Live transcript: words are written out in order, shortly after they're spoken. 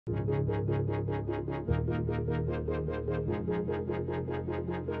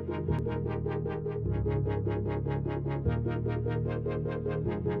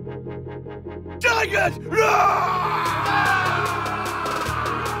Tigers!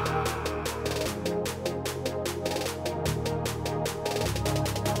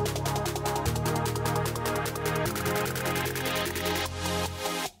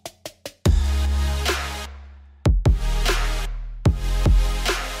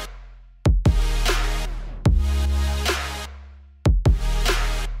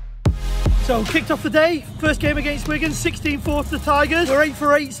 So kicked off the day, first game against Wigan, 16-4 to the Tigers. We're 8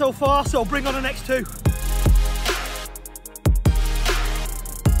 for 8 so far, so bring on the next two.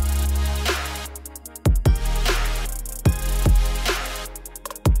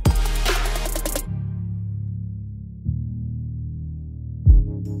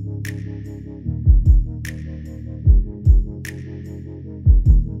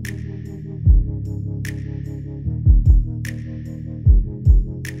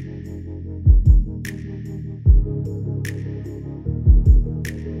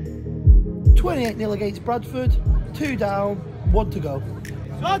 Nil against Bradford, 2 down, 1 to go.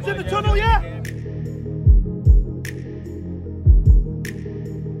 Lads in the tunnel, yeah?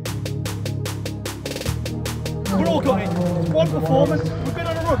 We're all gutted. It's one performance. We've been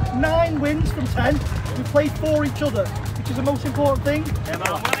on a run. 9 wins from 10. We've played for each other, which is the most important thing. Yeah, man.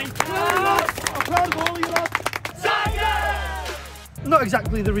 I'm proud of all of you lads. Not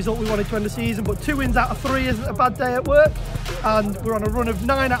exactly the result we wanted to end the season, but 2 wins out of 3 isn't a bad day at work. And we're on a run of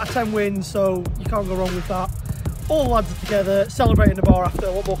 9 out of 10 wins, so you can't go wrong with that. All the lads are together, celebrating the bar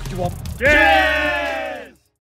after. What more could you want? Yeah!